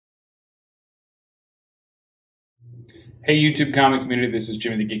Hey YouTube comic community, this is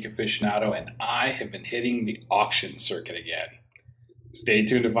Jimmy the Geek Aficionado, and I have been hitting the auction circuit again. Stay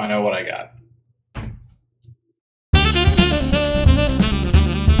tuned to find out what I got.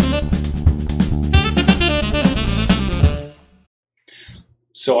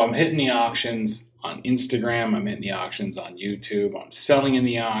 So I'm hitting the auctions on Instagram, I'm hitting the auctions on YouTube, I'm selling in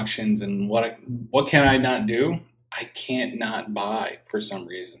the auctions, and what can I not do? I can't not buy for some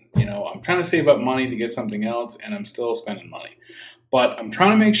reason. You know, I'm trying to save up money to get something else, and I'm still spending money. But I'm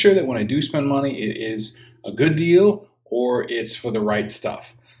trying to make sure that when I do spend money, it is a good deal or it's for the right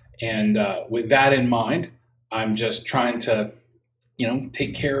stuff. And with that in mind, I'm just trying to, you know,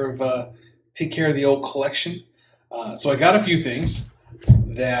 take care of the old collection. So I got a few things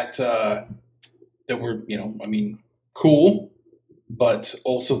that were, you know, I mean, cool, but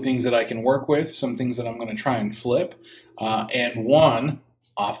also things that I can work with, some things that I'm going to try and flip, and one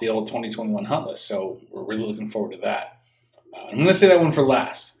off the old 2021 hunt list. So we're really looking forward to that. I'm going to say that one for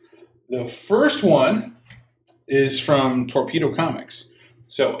last. The first one is from Torpedo Comics.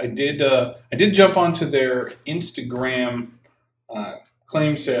 So I did jump onto their Instagram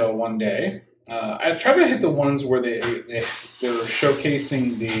claim sale one day. I tried to hit the ones where they're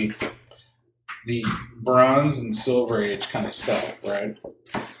showcasing the bronze and silver age kind of stuff, right?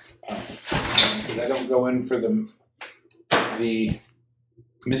 Because I don't go in for the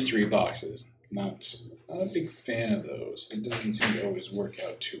mystery boxes. Not a big fan of those. It doesn't seem to always work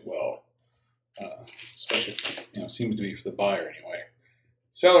out too well, especially if, you know, seems to be for the buyer anyway.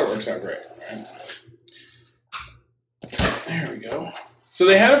 Seller works out great, right? There we go. So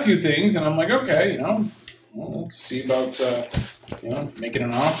they had a few things, and I'm like, okay, you know, well, let's see about you know, making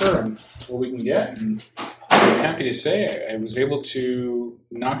an offer and what we can get. And I'm happy to say I was able to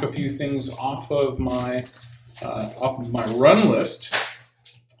knock a few things off of my run list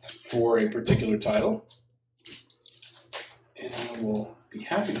for a particular title, and I will be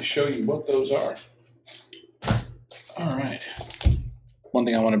happy to show you what those are. All right. One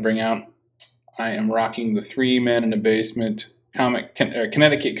thing I want to bring out: I am rocking the 3 Men in a Basement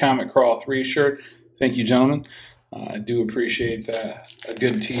Connecticut Comic Crawl 3 shirt. Thank you, gentlemen. I do appreciate that. A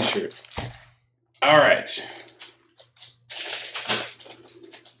good t-shirt. All right.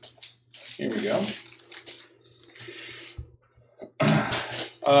 Here we go.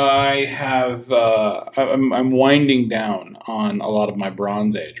 I'm winding down on a lot of my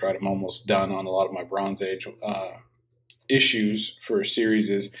Bronze Age, right? I'm almost done on a lot of my Bronze Age issues for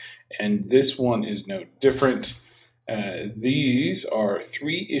series, and this one is no different. These are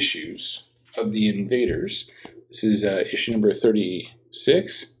 3 issues of the Invaders. This is issue number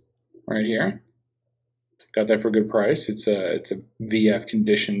 36 right here. Got that for a good price. It's a VF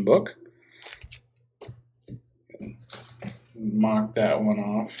condition book. Mark that one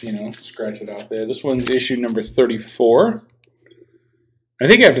off, you know, scratch it off there. This one's issue number 34. I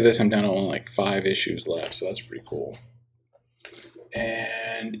think after this I'm down to only like 5 issues left, so that's pretty cool.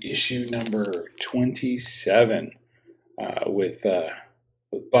 And issue number 27 with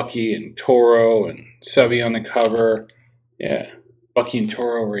Bucky and Toro and Subby on the cover. Yeah, Bucky and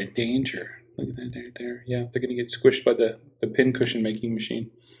Toro are in danger. Look at that right there. Yeah, they're going to get squished by the pincushion making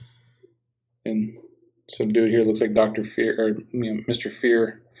machine. And some dude here looks like Dr. Fear, or you know, Mr.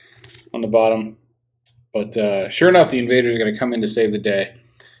 Fear on the bottom. But sure enough, the Invaders are going to come in to save the day.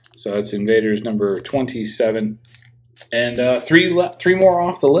 So that's Invaders number 27. And 3 more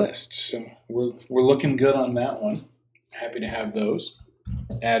off the list. So we're looking good on that one. Happy to have those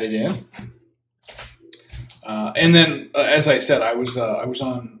added in. And then, as I said, I was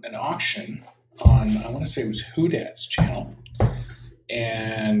on an auction on, I want to say it was Houdat's channel,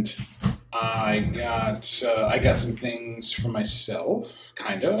 and I got some things for myself,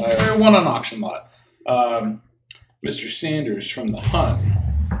 kind of. I won an auction lot. Mr. Sanders from the Hunt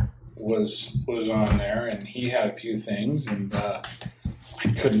was on there, and he had a few things, and I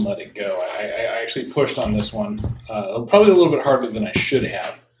couldn't let it go. I actually pushed on this one, probably a little bit harder than I should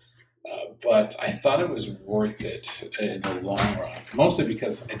have, but I thought it was worth it in the long run, mostly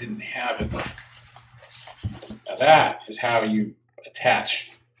because I didn't have it. Now that is how you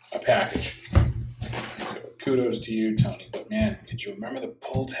attach a package. So kudos to you, Tony, but man, could you remember the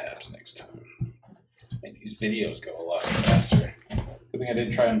pull tabs next time? Make these videos go a lot faster. Good thing I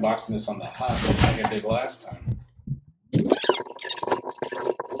didn't try unboxing this on the hunt like I did last time.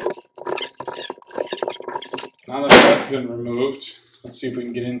 Now that that's been removed, let's see if we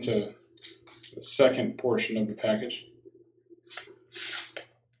can get into the second portion of the package.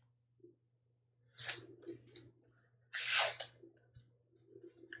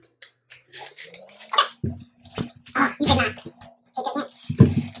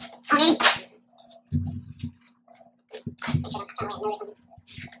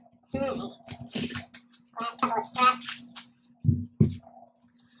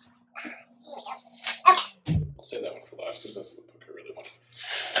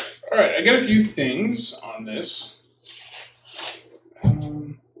 All right, I got a few things on this.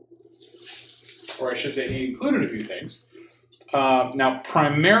 Or I should say he included a few things. Now,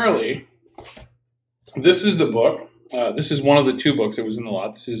 primarily, this is the book. This is one of the 2 books that was in the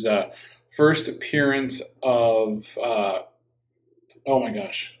lot. This is first appearance of, oh my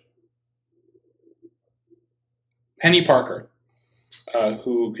gosh, Penny Parker,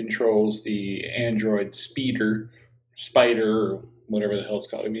 who controls the android Spider, or whatever the hell it's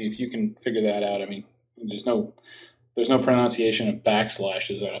called. I mean, if you can figure that out, I mean, there's no pronunciation of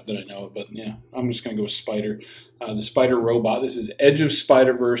backslashes that I know of, but yeah, I'm just going to go with Spider. The Spider robot. This is Edge of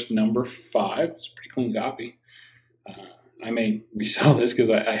Spider-Verse number 5. It's a pretty clean copy. I may resell this because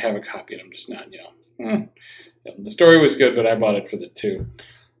I have a copy and I'm just not, the story was good, but I bought it for the 2.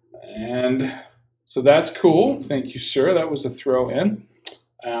 And so that's cool. Thank you, sir. That was a throw-in.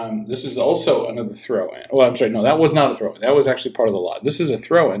 This is also another throw-in. Well, I'm sorry, no, that was not a throw-in. That was actually part of the lot. This is a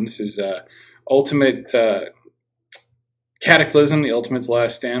throw-in. This is Ultimate Cataclysm, the Ultimate's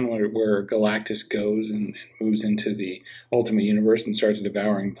Last Stand, where Galactus goes and moves into the Ultimate Universe and starts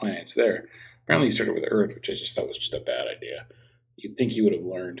devouring planets there. Apparently he started with Earth, which I just thought was just a bad idea. You'd think he would have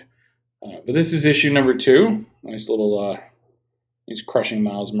learned. But this is issue number 2. Nice little, he's crushing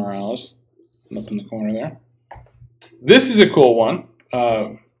Miles Morales up in the corner there. This is a cool one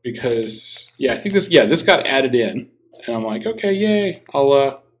because, yeah, I think this got added in. And I'm like, okay, yay,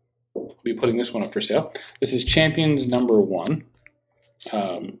 I'll be putting this one up for sale. This is Champions number 1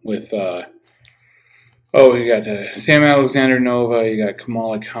 with, you got Sam Alexander Nova, you got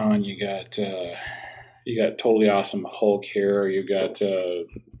Kamala Khan, you got Totally Awesome Hulk here, you got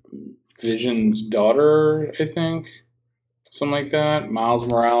Vision's daughter, I think, something like that. Miles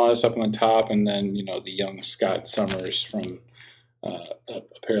Morales up on the top, and then the young Scott Summers from a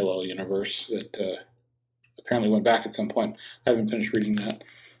parallel universe that apparently went back at some point. I haven't finished reading that.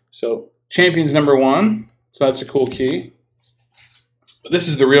 So Champions number 1. So that's a cool key. But this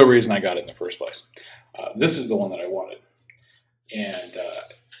is the real reason I got it in the first place. This is the one that I wanted. And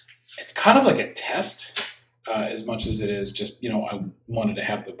it's kind of like a test as much as it is just, I wanted to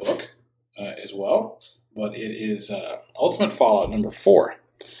have the book as well. But it is Ultimate Fallout number 4.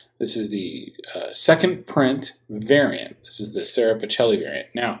 This is the second print variant. This is the Sarah Pacelli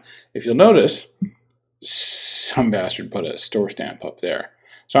variant. Now, if you'll notice, some bastard put a store stamp up there.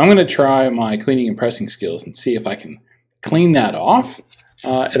 So I'm going to try my cleaning and pressing skills and see if I can clean that off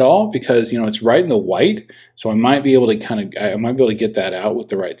at all, because it's right in the white, so I might be able to get that out with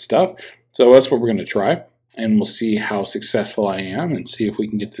the right stuff. So that's what we're going to try, and we'll see how successful I am, and see if we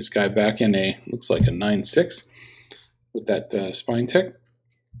can get this guy back in looks like a 9.6 with that spine tick.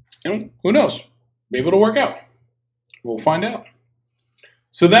 And who knows? Maybe it'll work out. We'll find out.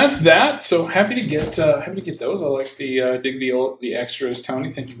 So that's that. So happy to get those. I like dig the extras,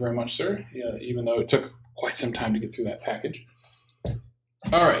 Tony. Thank you very much, sir. Yeah, even though it took quite some time to get through that package.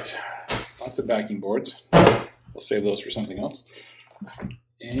 All right, lots of backing boards. We'll save those for something else.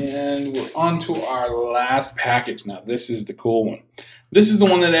 And we're on to our last package. Now, this is the cool one. This is the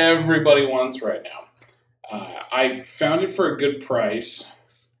one that everybody wants right now. I found it for a good price.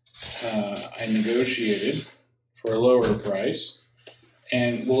 I negotiated for a lower price.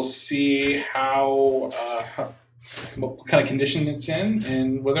 And we'll see what kind of condition it's in,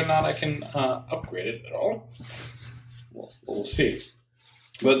 and whether or not I can upgrade it at all. We'll see.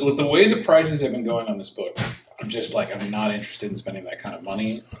 But with the way the prices have been going on this book, I'm not interested in spending that kind of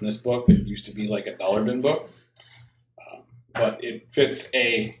money on this book. It used to be like a dollar bin book. But it fits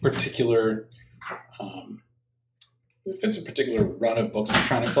a particular run of books I'm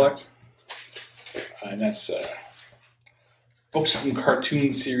trying to collect. And that's books from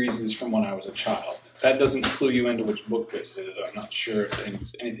cartoon series from when I was a child. That doesn't clue you into which book this is. I'm not sure if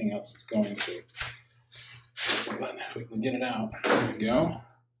there's anything else it's going to. But if we can get it out. There we go.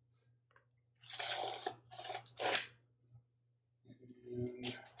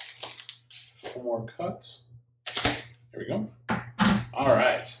 And 4 more cuts. There we go. All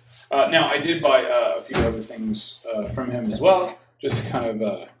right. Now, I did buy a few other things from him as well, just to kind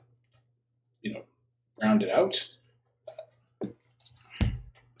of, round it out.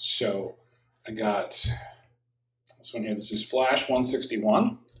 So I got this one here. This is Flash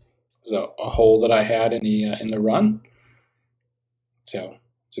 161. It's a hole that I had in the run. So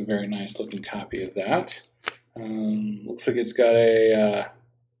it's a very nice looking copy of that. Looks like it's got a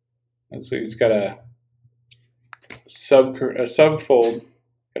subfold,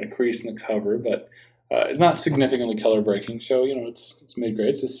 got a crease in the cover, but it's not significantly color breaking. So it's mid grade.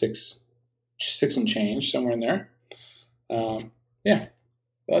 It's a six and change, somewhere in there. Yeah.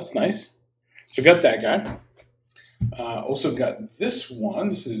 That's nice. So got that guy. Also got this one.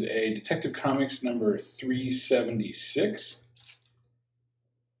 This is a Detective Comics number 376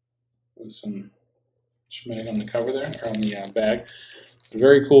 with some schmeg on the cover there, or on the bag. A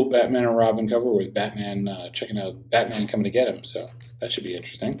very cool Batman and Robin cover with Batman checking out Batman coming to get him. So that should be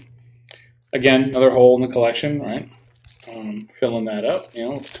interesting. Again, another hole in the collection, right? Filling that up, you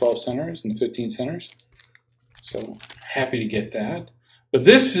know, with the 12 centers and the 15 centers. So happy to get that. But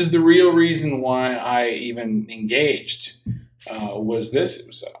this is the real reason why I even engaged. Was this? It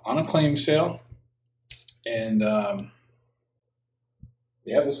was on a claim sale, and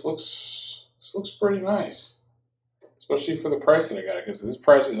yeah, this looks pretty nice, especially for the price that I got it, because the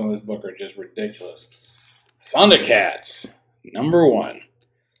prices on this book are just ridiculous. Thundercats #1.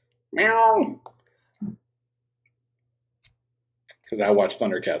 Meow. Because I watched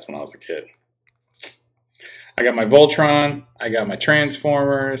Thundercats when I was a kid. I got my Voltron, I got my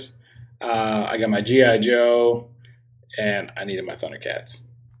Transformers, I got my G.I. Joe, and I needed my Thundercats.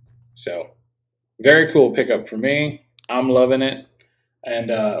 So, very cool pickup for me. I'm loving it. And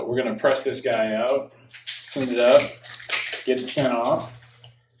we're going to press this guy out, clean it up, get it sent off.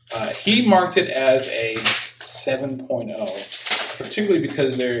 He marked it as a 7.0, particularly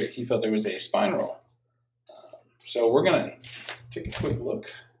because he felt there was a spine roll. So we're going to take a quick look,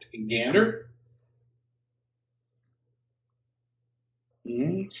 take a gander.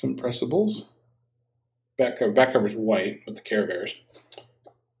 Some pressables. Back cover is white with the Care Bears,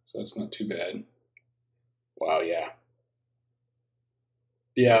 so that's not too bad. Wow, yeah.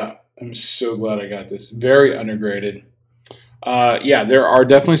 Yeah, I'm so glad I got this. Very undergraded. Yeah, there are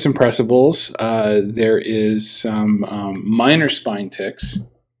definitely some pressables. There is some minor spine ticks,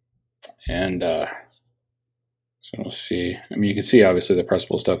 and so we'll see. I mean, you can see obviously the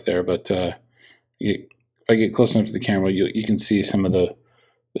pressable stuff there, but if I get close enough to the camera, you can see some of the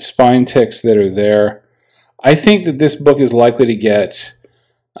spine ticks that are there. I think that this book is likely to get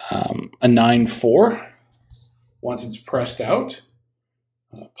a 9.4 once it's pressed out.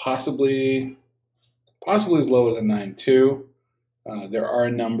 Possibly as low as a 9.2. There are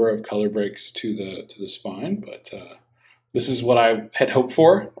a number of color breaks to the spine, but this is what I had hoped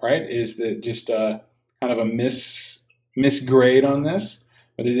for. Right? Is that just kind of a misgrade on this?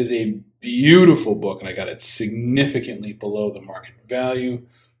 But it is a beautiful book, and I got it significantly below the market value.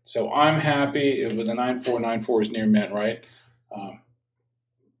 So I'm happy with a 9.4. 9.4 is near mint, right?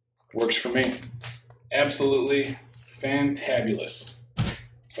 Works for me. Absolutely fantabulous.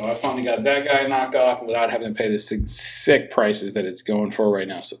 So I finally got that guy knocked off without having to pay the sick prices that it's going for right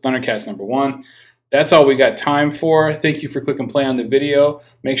now. So Thundercats #1. That's all we got time for. Thank you for clicking play on the video.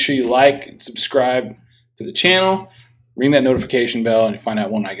 Make sure you like and subscribe to the channel. Ring that notification bell and find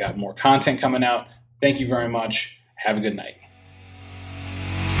out when I got more content coming out. Thank you very much. Have a good night.